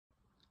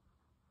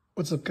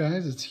What's up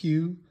guys, it's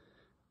Hugh.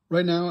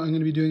 Right now I'm going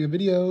to be doing a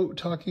video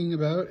talking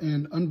about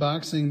and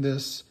unboxing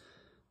this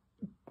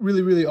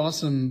really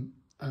awesome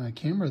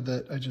camera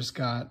that I just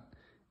got.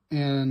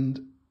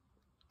 And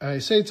I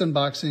say it's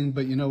unboxing,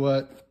 but you know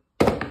what?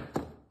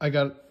 I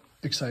got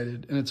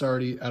excited and it's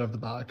already out of the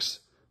box.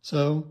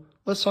 So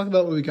let's talk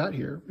about what we got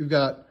here. We've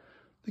got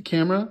the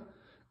camera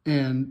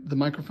and the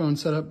microphone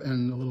setup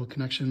and a little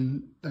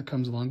connection that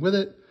comes along with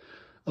it.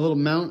 A little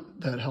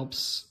mount that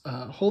helps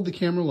hold the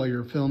camera while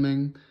you're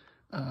filming.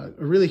 A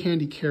really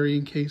handy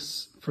carrying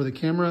case for the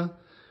camera,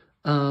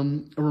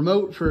 a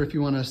remote for if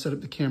you want to set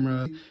up the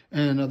camera,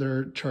 and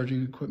other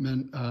charging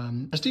equipment,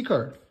 SD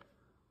card.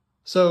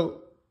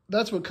 So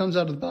that's what comes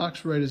out of the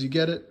box right as you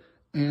get it,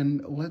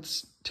 and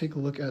let's take a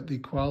look at the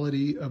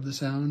quality of the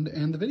sound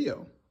and the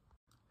video.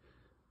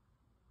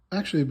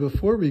 Actually,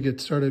 before we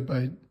get started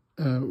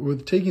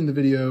with taking the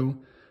video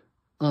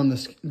on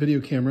this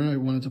video camera, I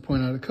wanted to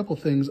point out a couple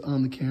things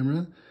on the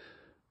camera.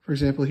 For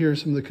example, here are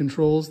some of the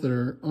controls that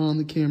are on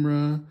the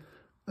camera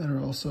that are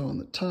also on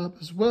the top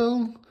as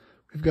well.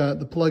 We've got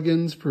the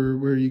plugins for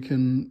where you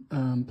can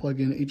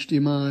plug in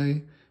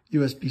HDMI,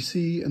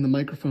 USB-C, and the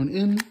microphone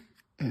in,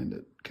 and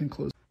it can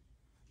close